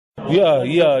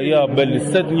Yeah, Bella.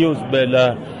 Sad news,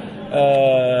 Bella.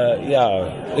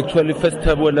 Actually, first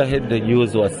time when I heard the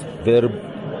news was very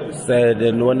sad,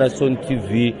 and when I saw on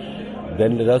TV,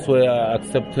 then that's why I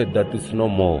accepted that it's no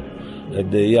more.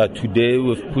 And today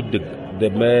we've put the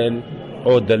man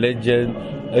or the legend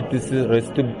at this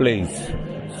resting place.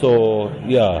 So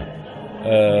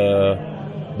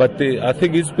but I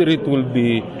think his spirit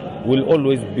will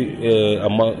always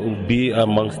be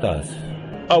amongst us.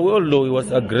 We all know he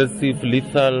was aggressive,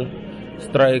 lethal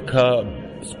striker,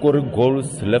 scoring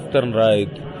goals left and right.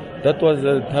 That was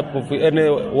the type of. And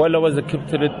while I was a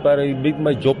captain at Para, he made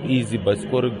my job easy by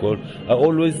scoring goals. I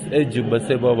always urge him, I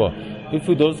say, Baba, if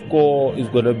you don't score, it's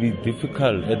going to be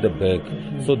difficult at the back.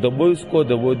 So the more you score,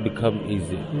 the more it becomes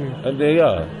easy. And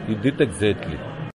he did exactly.